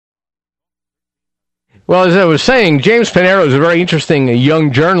Well, as I was saying, James Panero is a very interesting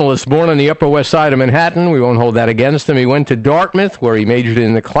young journalist born on the Upper West Side of Manhattan. We won't hold that against him. He went to Dartmouth, where he majored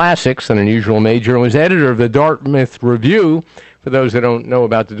in the classics, an unusual major, and was editor of the Dartmouth Review. For those that don't know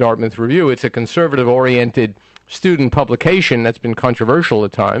about the Dartmouth Review, it's a conservative-oriented student publication that's been controversial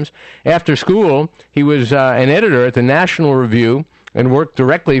at times. After school, he was an editor at the National Review and worked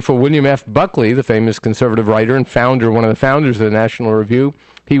directly for William F. Buckley, the famous conservative writer and one of the founders of the National Review.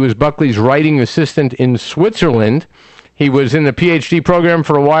 He was Buckley's writing assistant in Switzerland. He was in the PhD program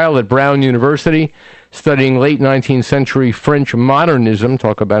for a while at Brown University, studying late 19th century French modernism,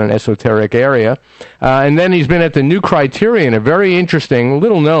 talk about an esoteric area. And then he's been at the New Criterion, a very interesting,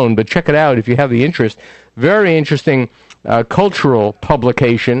 little known, but check it out if you have the interest, very interesting cultural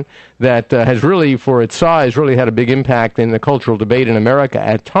publication that has really, for its size, really had a big impact in the cultural debate in America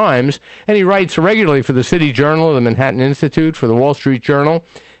at times. And he writes regularly for the City Journal, the Manhattan Institute, for the Wall Street Journal,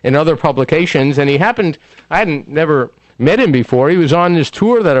 and other publications. And I hadn't never met him before. He was on this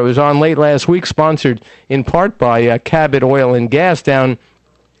tour that I was on late last week, sponsored in part by Cabot Oil and Gas down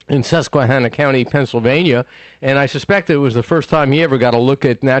in Susquehanna County, Pennsylvania, and I suspect it was the first time he ever got a look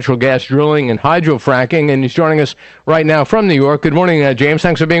at natural gas drilling and hydrofracking, and he's joining us right now from New York. Good morning, James.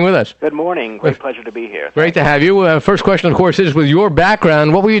 Thanks for being with us. Good morning. Great pleasure to be here. Great to have you. First question, of course, is with your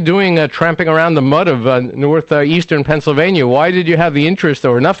background, what were you doing tramping around the mud of northeastern Pennsylvania? Why did you have the interest,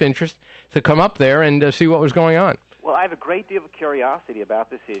 or enough interest, to come up there and see what was going on? Well, I have a great deal of curiosity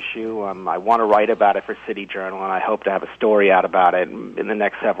about this issue. I want to write about it for City Journal, and I hope to have a story out about it in the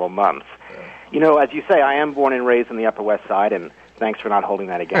next several months. You know, as you say, I am born and raised on the Upper West Side, and thanks for not holding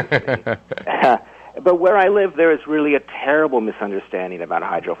that against me. But where I live, there is really a terrible misunderstanding about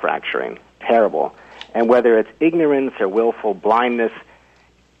hydrofracturing. Terrible. And whether it's ignorance or willful blindness,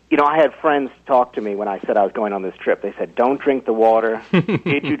 you know, I had friends talk to me when I said I was going on this trip. They said, don't drink the water.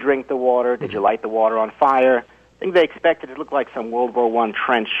 Did you drink the water? Did you light the water on fire? I think they expected it to look like some World War I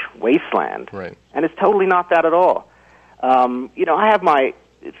trench wasteland. Right. And it's totally not that at all. You know, I have my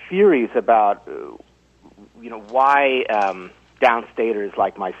theories about, you know, why downstaters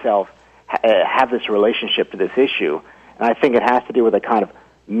like myself have this relationship to this issue. And I think it has to do with a kind of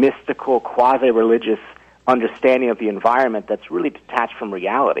mystical, quasi-religious understanding of the environment that's really detached from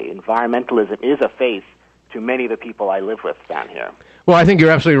reality. Environmentalism is a faith to many of the people I live with down here. Well, I think you're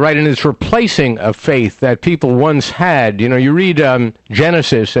absolutely right, and it's replacing a faith that people once had. You know, you read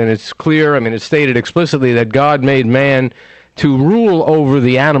Genesis, and it's clear, I mean, it's stated explicitly that God made man to rule over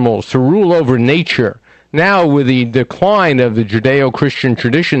the animals, to rule over nature. Now, with the decline of the Judeo-Christian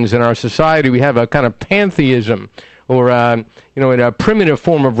traditions in our society, we have a kind of pantheism, or you know, a primitive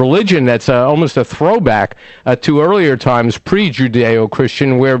form of religion that's almost a throwback to earlier times,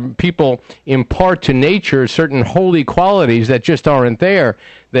 pre-Judeo-Christian, where people impart to nature certain holy qualities that just aren't there.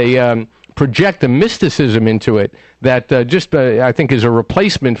 They project a mysticism into it that I think is a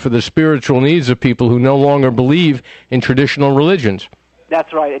replacement for the spiritual needs of people who no longer believe in traditional religions.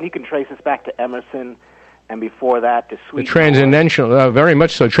 That's right, and you can trace this back to Emerson, and before that to Sweet. The transcendental, very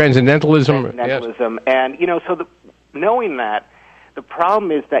much so, transcendentalism. Transcendentalism, yes. And you know, so knowing that, the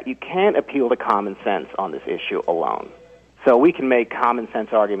problem is that you can't appeal to common sense on this issue alone. So we can make common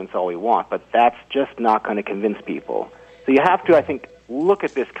sense arguments all we want, but that's just not going to convince people. So you have to, I think, look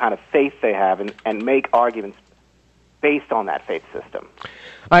at this kind of faith they have and make arguments based on that faith system.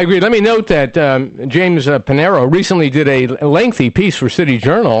 I agree. Let me note that James Panero recently did a lengthy piece for City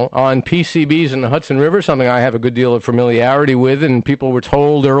Journal on PCBs in the Hudson River, something I have a good deal of familiarity with, and people were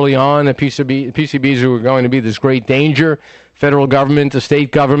told early on that PCBs were going to be this great danger. Federal government, the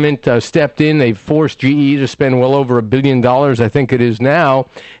state government stepped in. They forced GE to spend well over $1 billion, I think it is now.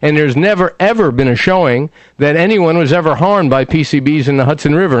 And there's never, ever been a showing that anyone was ever harmed by PCBs in the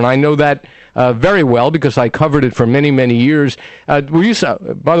Hudson River. And I know that very well because I covered it for many, many years. By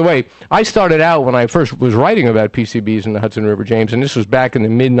the way, I started out when I first was writing about PCBs in the Hudson River, James, and this was back in the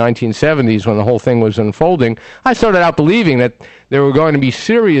mid-1970s when the whole thing was unfolding. I started out believing that there were going to be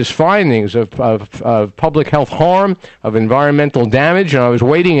serious findings of public health harm, of environmental damage, and I was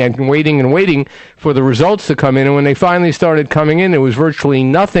waiting and waiting and waiting for the results to come in, and when they finally started coming in, there was virtually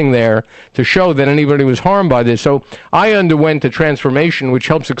nothing there to show that anybody was harmed by this. So I underwent a transformation which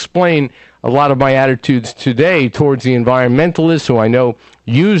helps explain a lot of my attitudes today towards the environmentalists who I know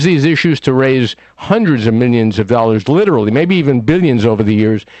use these issues to raise hundreds of millions of dollars, literally, maybe even billions over the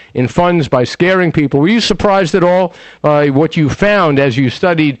years, in funds by scaring people. Were you surprised at all by what you found as you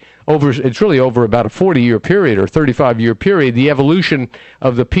studied it's really over about a 40-year period or 35-year period, the evolution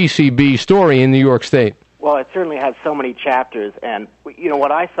of the PCB story in New York State? Well, it certainly has so many chapters, and, you know,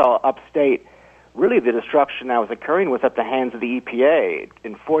 what I saw upstate really the destruction that was occurring was at the hands of the EPA,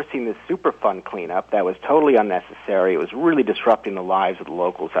 enforcing this Superfund cleanup that was totally unnecessary. It was really disrupting the lives of the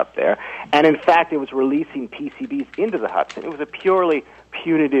locals up there. And in fact, it was releasing PCBs into the Hudson. It was a purely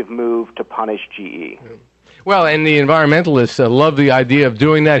punitive move to punish GE. Well, and the environmentalists loved the idea of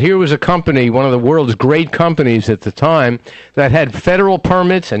doing that. Here was a company, one of the world's great companies at the time, that had federal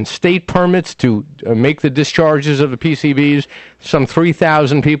permits and state permits to make the discharges of the PCBs. Some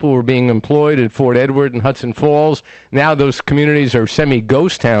 3,000 people were being employed at Fort Edward and Hudson Falls. Now those communities are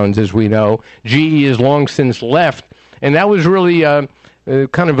semi-ghost towns, as we know. GE has long since left. And that was really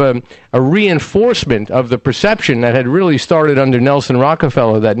kind of a reinforcement of the perception that had really started under Nelson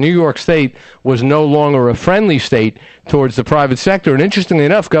Rockefeller, that New York State was no longer a friendly state towards the private sector. And interestingly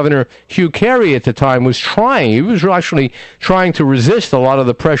enough, Governor Hugh Carey at the time was actually trying to resist a lot of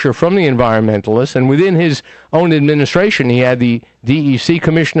the pressure from the environmentalists. And within his own administration, he had the DEC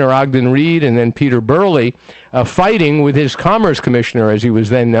Commissioner Ogden Reed and then Peter Burley fighting with his Commerce Commissioner, as he was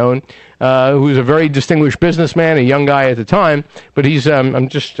then known, who was a very distinguished businessman, a young guy at the time, but he's I'm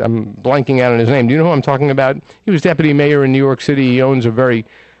blanking out on his name. Do you know who I'm talking about? He was deputy mayor in New York City. He owns a very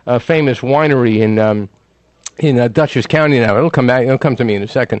famous winery in Dutchess County now. It'll come to me in a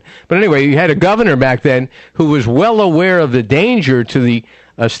second. But anyway, you had a governor back then who was well aware of the danger to the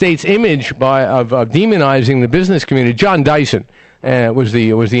state's image of demonizing the business community. John Dyson was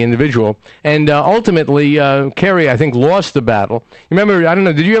the individual, and ultimately Carey, I think, lost the battle. Remember, I don't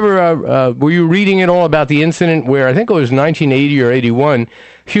know, did you ever were you reading at all about the incident where I think it was 1980 or 81?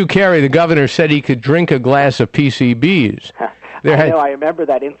 Hugh Carey, the governor, said he could drink a glass of PCBs. I remember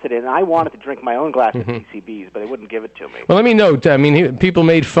that incident, and I wanted to drink my own glass of PCBs, but they wouldn't give it to me. Well, let me note, people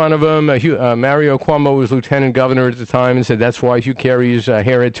made fun of him. Mario Cuomo was lieutenant governor at the time and said that's why Hugh Carey's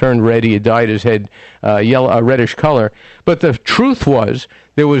hair had turned red. He had dyed his head reddish color. But the truth was,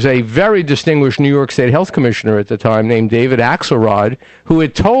 there was a very distinguished New York State health commissioner at the time named David Axelrod who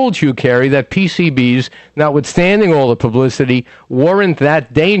had told Hugh Carey that PCBs, notwithstanding all the publicity, weren't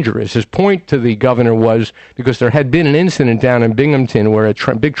that dangerous. His point to the governor was, because there had been an incident down in Binghamton where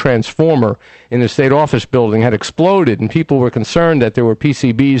a big transformer in the state office building had exploded, and people were concerned that there were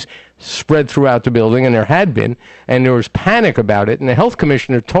PCBs spread throughout the building, and there had been, and there was panic about it, and the health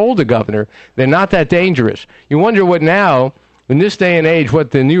commissioner told the governor they're not that dangerous. You wonder what now, in this day and age,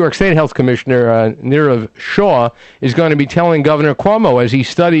 what the New York State Health Commissioner, Nirav Shah, is going to be telling Governor Cuomo as he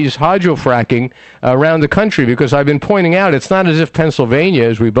studies hydrofracking around the country, because I've been pointing out it's not as if Pennsylvania,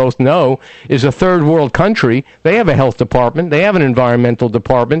 as we both know, is a third world country. They have a health department. They have an environmental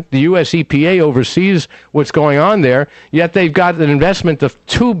department. The U.S. EPA oversees what's going on there, yet they've got an investment of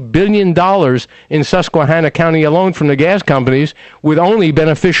 $2 billion in Susquehanna County alone from the gas companies with only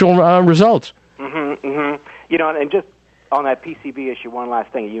beneficial results. Mm-hmm, mm-hmm. You know, and just on that PCB issue, one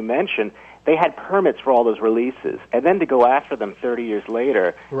last thing. You mentioned they had permits for all those releases, and then to go after them 30 years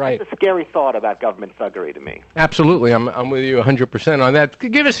later, right. That's a scary thought about government thuggery to me. Absolutely. I'm with you 100% on that.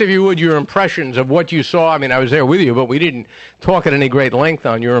 Give us, if you would, your impressions of what you saw. I mean, I was there with you, but we didn't talk at any great length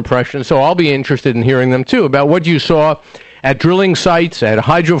on your impressions, so I'll be interested in hearing them, too, about what you saw at drilling sites, at a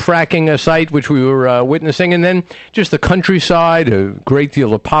hydrofracking site, which we were witnessing, and then just the countryside, a great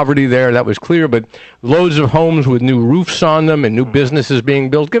deal of poverty there, that was clear, but loads of homes with new roofs on them and new businesses being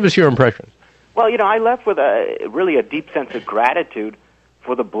built. Give us your impressions. Well, you know, I left with really a deep sense of gratitude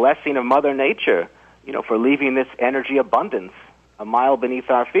for the blessing of Mother Nature, you know, for leaving this energy abundance a mile beneath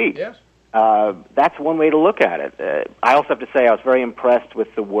our feet. Yes. That's one way to look at it. I also have to say I was very impressed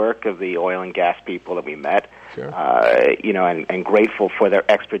with the work of the oil and gas people that we met. Sure. You know, and grateful for their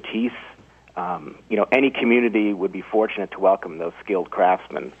expertise. You know, any community would be fortunate to welcome those skilled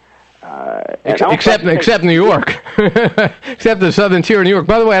craftsmen. Except New York. Except the southern tier of New York.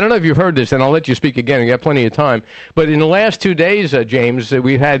 By the way, I don't know if you've heard this, and I'll let you speak again. You got plenty of time. But in the last 2 days, James,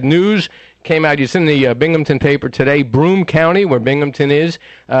 we've had news came out. It's in the Binghamton paper today. Broome County, where Binghamton is,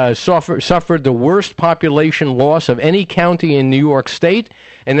 suffered the worst population loss of any county in New York State,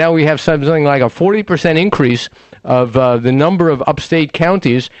 and now we have something like a 40% increase of the number of upstate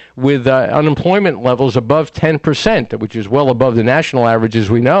counties with unemployment levels above 10%, which is well above the national average, as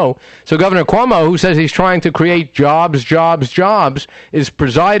we know. So Governor Cuomo, who says he's trying to create jobs, is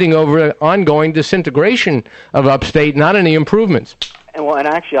presiding over an ongoing disintegration of upstate, not any improvements. And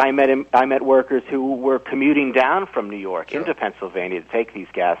actually, I met workers who were commuting down from New York into Pennsylvania to take these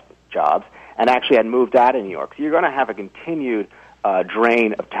gas jobs, and actually had moved out of New York. So you're going to have a continued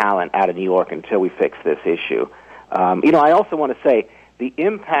drain of talent out of New York until we fix this issue. You know, I also want to say the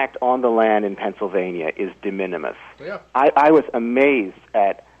impact on the land in Pennsylvania is de minimis. Yeah. I was amazed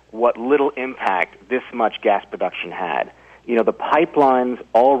at what little impact this much gas production had. The pipelines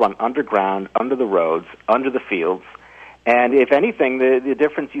all run underground, under the roads, under the fields, and if anything, the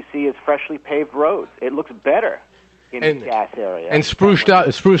difference you see is freshly paved roads. It looks better in the gas area. And spruced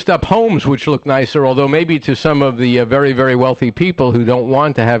up homes, which look nicer, although maybe to some of the very, very wealthy people who don't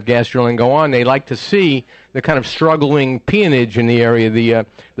want to have gas drilling go on, they like to see the kind of struggling peonage in the area,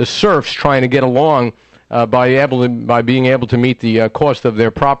 the serfs trying to get along by being able to meet the cost of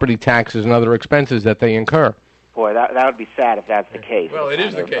their property taxes and other expenses that they incur. Boy, that would be sad if that's the case. Well, it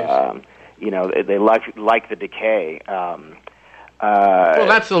is the case. They like the decay. Well,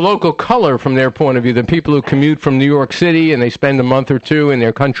 that's the local color from their point of view. The people who commute from New York City and they spend a month or two in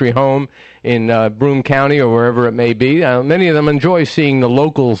their country home in Broome County or wherever it may be, many of them enjoy seeing the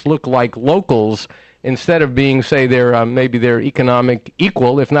locals look like locals instead of being, say, maybe their economic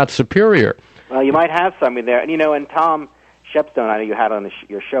equal, if not superior. Well, you might have some in there. And Tom Shepstone, I know you had on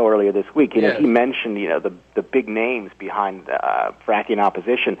your show earlier this week, yes. He mentioned, the big names behind fracking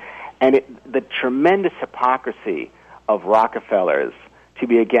opposition, and the tremendous hypocrisy of Rockefellers to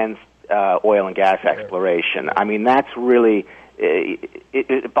be against oil and gas exploration. I mean, that's really,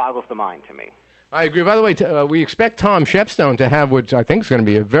 it boggles the mind to me. I agree. By the way, we expect Tom Shepstone to have what I think is going to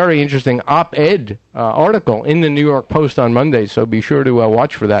be a very interesting op-ed article in the New York Post on Monday, so be sure to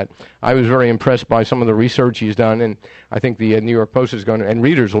watch for that. I was very impressed by some of the research he's done, and I think the New York Post is going to, and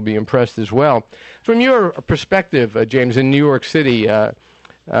readers will be impressed as well. From your perspective, James, in New York City,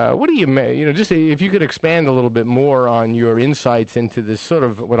 what do you, just if you could expand a little bit more on your insights into this sort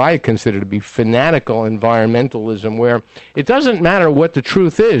of what I consider to be fanatical environmentalism, where it doesn't matter what the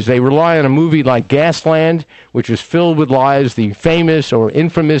truth is. They rely on a movie like Gasland, which is filled with lies, the famous or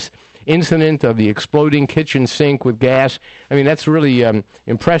infamous incident of the exploding kitchen sink with gas. I mean, that's really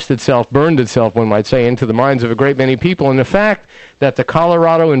burned itself, one might say, into the minds of a great many people. And the fact that the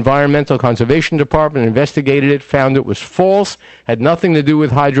Colorado Environmental Conservation Department investigated it, found it was false, had nothing to do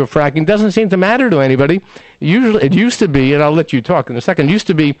with hydrofracking, doesn't seem to matter to anybody. Usually, it used to be, and I'll let you talk in a second, it used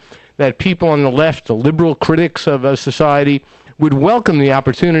to be that people on the left, the liberal critics of society, would welcome the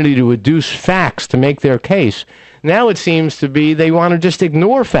opportunity to adduce facts to make their case. Now it seems to be they want to just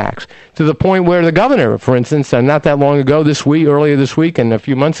ignore facts, to the point where the governor, for instance, not that long ago, earlier this week and a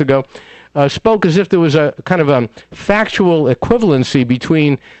few months ago, spoke as if there was a kind of a factual equivalency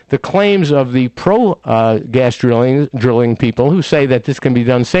between the claims of the pro-gas drilling people who say that this can be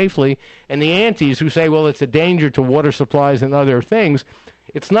done safely, and the antis who say, well, it's a danger to water supplies and other things.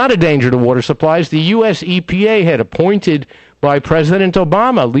 It's not a danger to water supplies. The U.S. EPA had appointed by President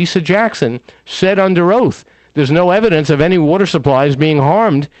Obama, Lisa Jackson, said under oath, there's no evidence of any water supplies being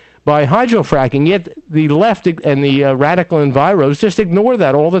harmed by hydrofracking, yet the left and the radical enviros just ignore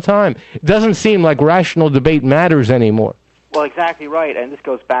that all the time. It doesn't seem like rational debate matters anymore. Well, exactly right, and this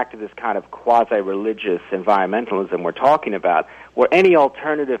goes back to this kind of quasi-religious environmentalism we're talking about, where any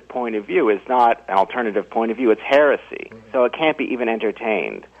alternative point of view is not an alternative point of view, it's heresy, so it can't be even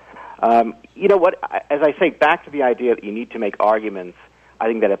entertained. You know what, as I say, back to the idea that you need to make arguments, I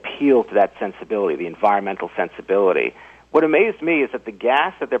think, that appeal to that sensibility, the environmental sensibility. What amazed me is that the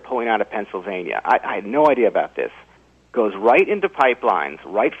gas that they're pulling out of Pennsylvania, I had no idea about this, goes right into pipelines,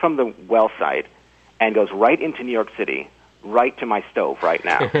 right from the well site, and goes right into New York City, right to my stove right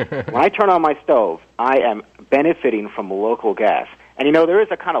now. When I turn on my stove, I am benefiting from local gas. And, there is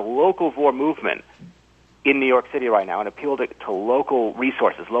a kind of locavore movement in New York City right now, an appeal to local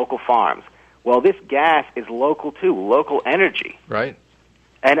resources, local farms. Well, this gas is local, too, local energy. Right.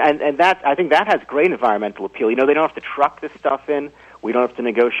 And that, I think that has great environmental appeal. They don't have to truck this stuff in. We don't have to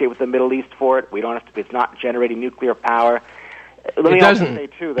negotiate with the Middle East for it. We don't have to. It's not generating nuclear power. Let me also say,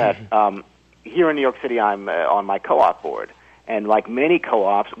 too, that here in New York City, I'm on my co-op board. And like many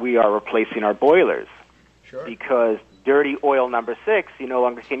co-ops, we are replacing our boilers. Sure. Because dirty oil number 6, you no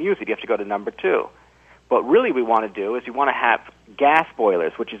longer can use it. You have to go to number 2. But really we want to do is we want to have gas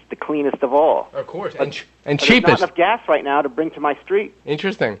boilers, which is the cleanest of all. Of course, and cheapest. There's not enough gas right now to bring to my street.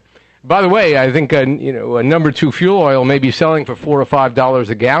 Interesting. By the way, I think a number 2 fuel oil may be selling for $4 or $5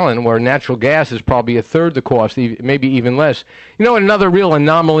 a gallon, where natural gas is probably a third the cost, maybe even less. Another real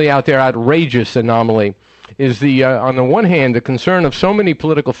anomaly out there, outrageous anomaly, is on the one hand, the concern of so many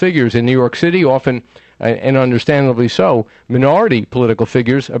political figures in New York City, often, and understandably so, minority political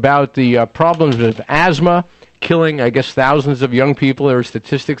figures, about the problems of asthma, killing, I guess, thousands of young people. There are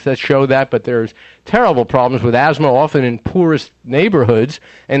statistics that show that, but there's terrible problems with asthma, often in poorest neighborhoods,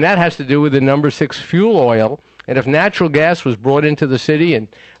 and that has to do with the number 6 fuel oil. And if natural gas was brought into the city and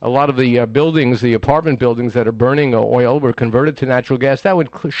a lot of the buildings, the apartment buildings that are burning oil were converted to natural gas, that would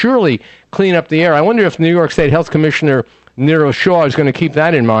surely clean up the air. I wonder if New York State Health Commissioner Nero Shaw is going to keep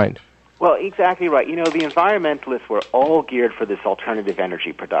that in mind. Well, exactly right. You know, the environmentalists were all geared for this alternative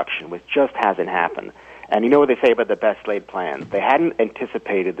energy production, which just hasn't happened. And you know what they say about the best laid plans? They hadn't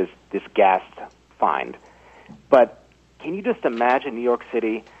anticipated this gas find. But can you just imagine New York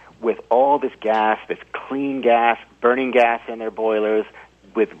City with all this gas, this clean gas, burning gas in their boilers,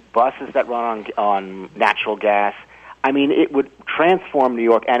 with buses that run on natural gas? I mean, it would transform New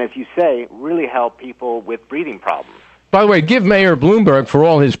York and, as you say, really help people with breathing problems. By the way, give Mayor Bloomberg, for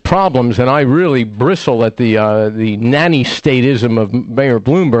all his problems, and I really bristle at the nanny statism of Mayor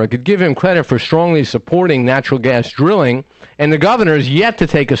Bloomberg, could give him credit for strongly supporting natural gas drilling, and the governor has yet to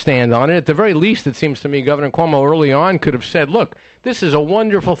take a stand on it. At the very least, it seems to me, Governor Cuomo early on could have said, look, this is a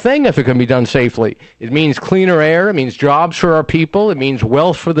wonderful thing if it can be done safely. It means cleaner air, it means jobs for our people, it means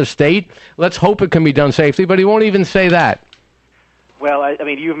wealth for the state. Let's hope it can be done safely, but he won't even say that. Well, I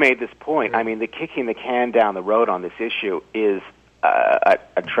mean, you've made this point. I mean, the kicking the can down the road on this issue is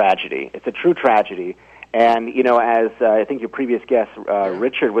a tragedy. It's a true tragedy. And, you know, as I think your previous guest,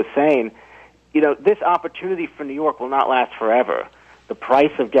 Richard, was saying, you know, this opportunity for New York will not last forever. The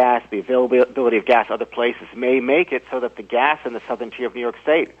price of gas, the availability of gas other places may make it so that the gas in the southern tier of New York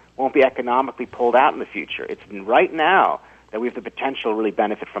State won't be economically pulled out in the future. It's right now that we have the potential to really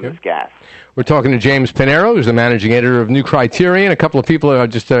benefit from this gas. We're talking to James Panero, who's the managing editor of New Criterion. A couple of people are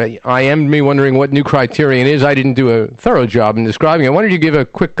just IM'd me wondering what New Criterion is. I didn't do a thorough job in describing it. Why don't you give a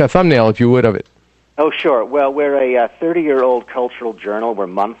quick thumbnail, if you would, of it? Oh, sure. Well, we're a 30-year-old cultural journal. We're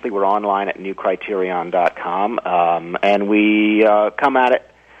monthly. We're online at newcriterion.com. And we come at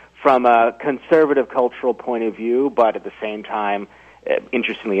it from a conservative cultural point of view, but at the same time,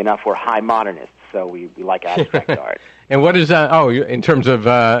 interestingly enough, we're high modernists, so we like abstract art. And what is that? Oh, in terms of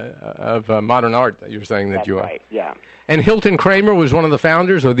modern art, you're saying that That's you are. Right, yeah. And Hilton Kramer was one of the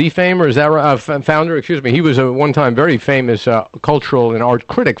founders, or the founder, is that founder? Excuse me. He was a one-time very famous cultural and art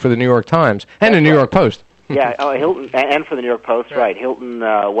critic for the New York Times and the New York Post. Yeah, Hilton, and for the New York Post, right. Hilton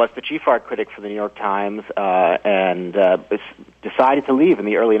was the chief art critic for the New York Times and decided to leave in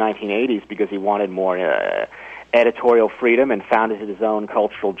the early 1980s because he wanted more editorial freedom and founded his own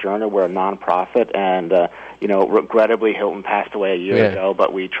cultural journal. We're a nonprofit, and regrettably, Hilton passed away a year ago,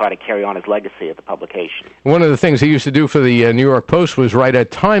 but we try to carry on his legacy at the publication. One of the things he used to do for the New York Post was write a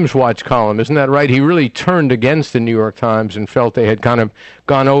Times Watch column, isn't that right? He really turned against the New York Times and felt they had kind of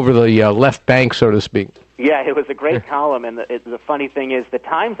gone over the left bank, so to speak. Yeah, it was a great column, and the funny thing is the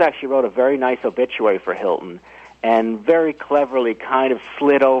Times actually wrote a very nice obituary for Hilton, and very cleverly kind of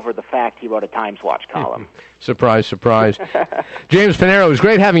slid over the fact he wrote a Times Watch column. Surprise, surprise. James Panero, it was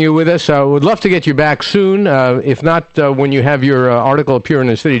great having you with us. Would love to get you back soon, if not when you have your article appear in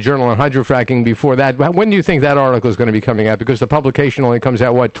the City Journal on hydrofracking before that. When do you think that article is going to be coming out? Because the publication only comes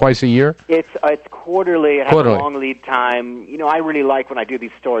out, twice a year? It's quarterly. It has a long lead time. You know, I really like when I do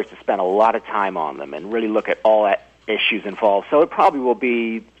these stories to spend a lot of time on them and really look at all that issues involved. So it probably will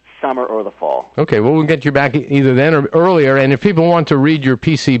be summer or the fall. Okay, well, we'll get you back either then or earlier. And if people want to read your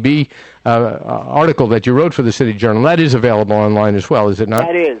PCB article that you wrote for the City Journal, that is available online as well, is it not?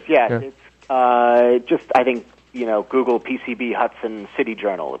 That is, yes. Yeah. It's just, I think, Google PCB Hudson City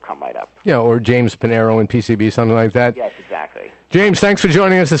Journal will come right up. Yeah, or James Panero and PCB, something like that. Yes, exactly. James, thanks for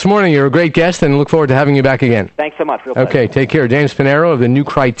joining us this morning. You're a great guest, and look forward to having you back again. Thanks so much. Real pleasure. Okay, take care. James Panero of the New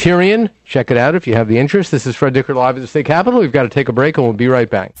Criterion. Check it out if you have the interest. This is Fred Dicker live at the State Capitol. We've got to take a break, and we'll be right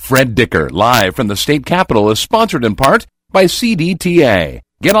back. Fred Dicker live from the State Capitol is sponsored in part by CDTA.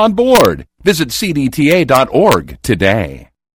 Get on board. Visit cdta.org today.